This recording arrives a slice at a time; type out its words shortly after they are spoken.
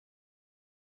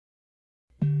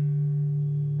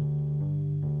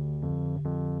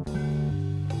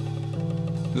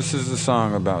This is a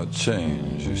song about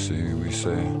change, you see. We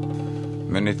say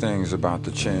many things about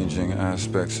the changing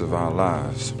aspects of our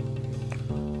lives.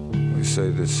 We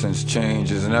say that since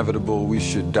change is inevitable, we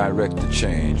should direct the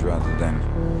change rather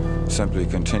than simply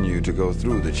continue to go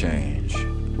through the change.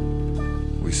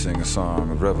 We sing a song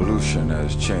of revolution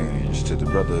as change to the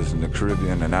brothers in the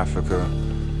Caribbean and Africa,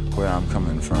 where I'm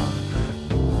coming from.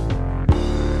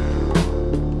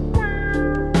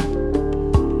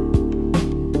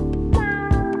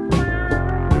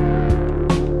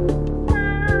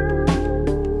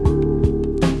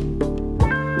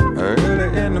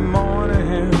 Early in the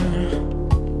morning,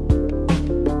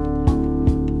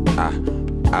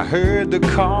 I heard the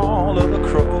call of a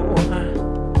crow.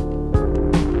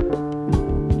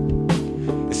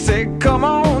 He said, come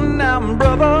on now,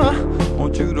 brother,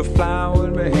 want you to fly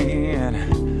with me,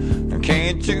 and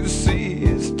can't you see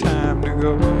it's time to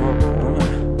go?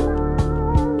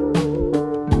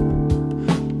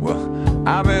 Well,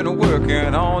 I've been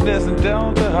working on this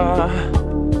delta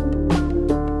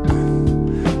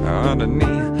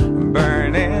underneath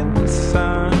burning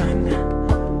sun.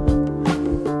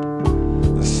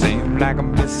 It seemed like a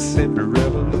Mississippi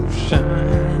revolution.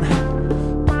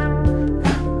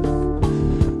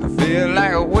 I feel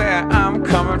like where I'm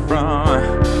coming from.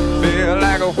 Feel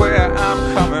like where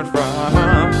I'm coming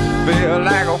from. Feel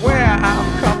like where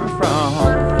I'm coming from.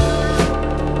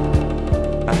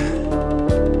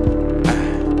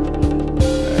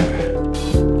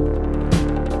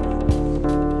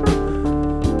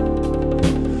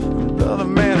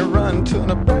 To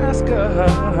Nebraska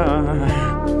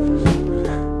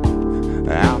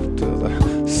after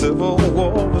the Civil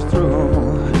War was through.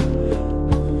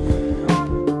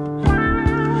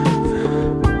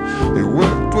 He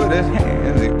worked with his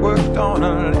hands, he worked on the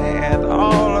land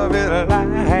all of his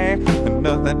life, and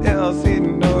nothing else he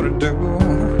knew to do.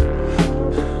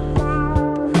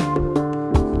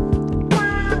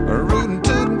 Rooting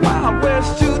to the Wild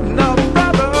West, shooting up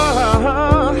brothers.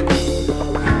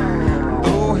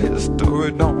 His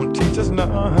story don't teach us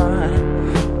none.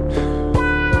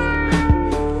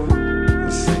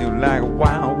 It seems like a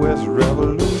Wild West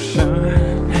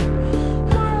revolution.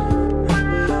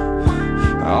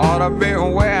 I ought to be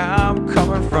where I'm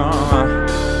coming from.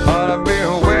 Ought to be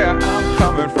where I'm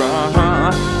coming from.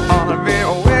 Ought to be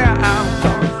where I'm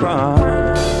coming from.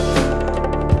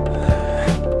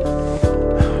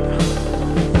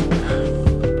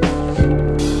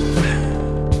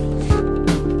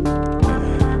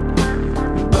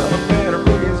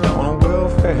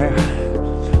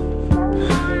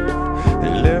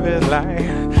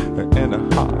 In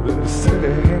the heart of the city,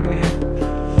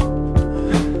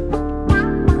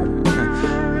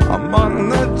 among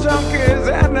the junkies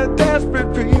and the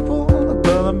desperate people, the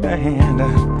brother man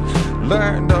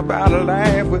learned about a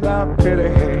life without pity.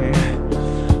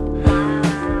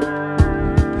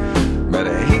 But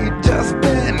he just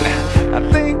been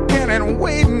thinking and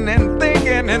waiting and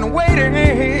thinking and waiting.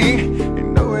 He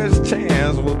knew his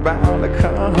chance was bound to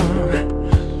come.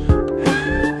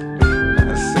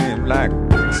 Like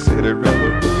big city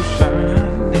revolution.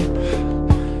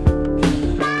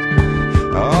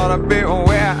 I ought to be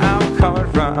where I'm coming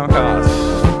from, 'cause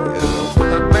it's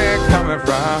where they're coming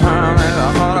from, and I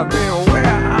ought to be where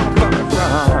I'm coming from.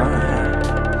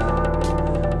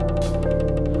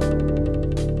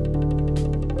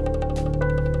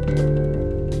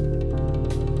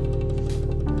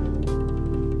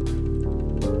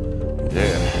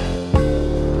 Yeah.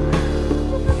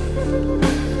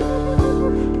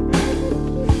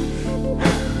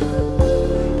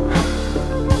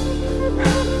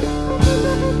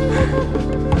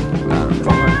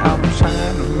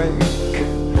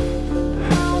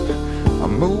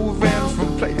 I'm moving from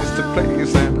place to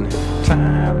place and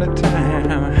time to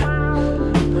time.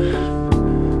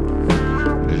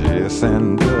 Yes,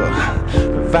 and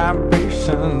the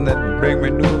vibration that bring me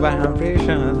new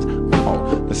vibrations.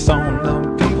 Oh, it's on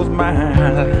them people's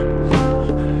mind.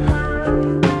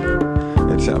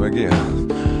 They tell me, Gil,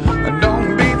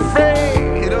 don't be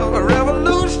afraid of a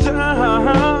revolution.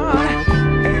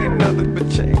 Ain't nothing but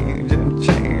change, and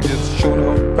change is sure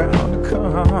enough bound to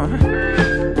come.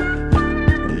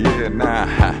 Yeah, now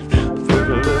put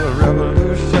a little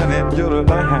revolution in your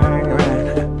life.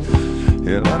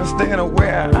 You'll understand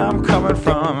where I'm coming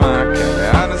from. Okay,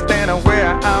 understand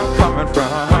where I'm coming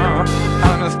from.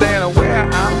 Understand where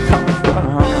I'm coming from.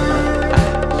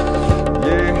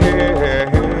 Yeah,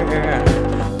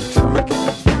 tell me, can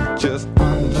you just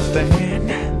understand?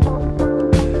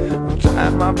 I'm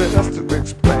trying my best to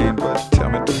explain, but tell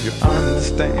me, do you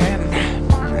understand?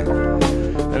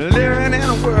 Living in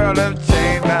a world of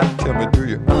change, now tell me, do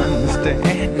you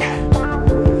understand?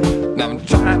 Now I'm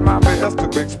trying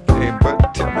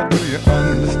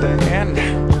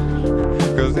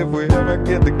we ever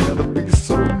get together, be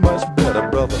so much better,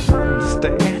 brother.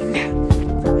 Understand?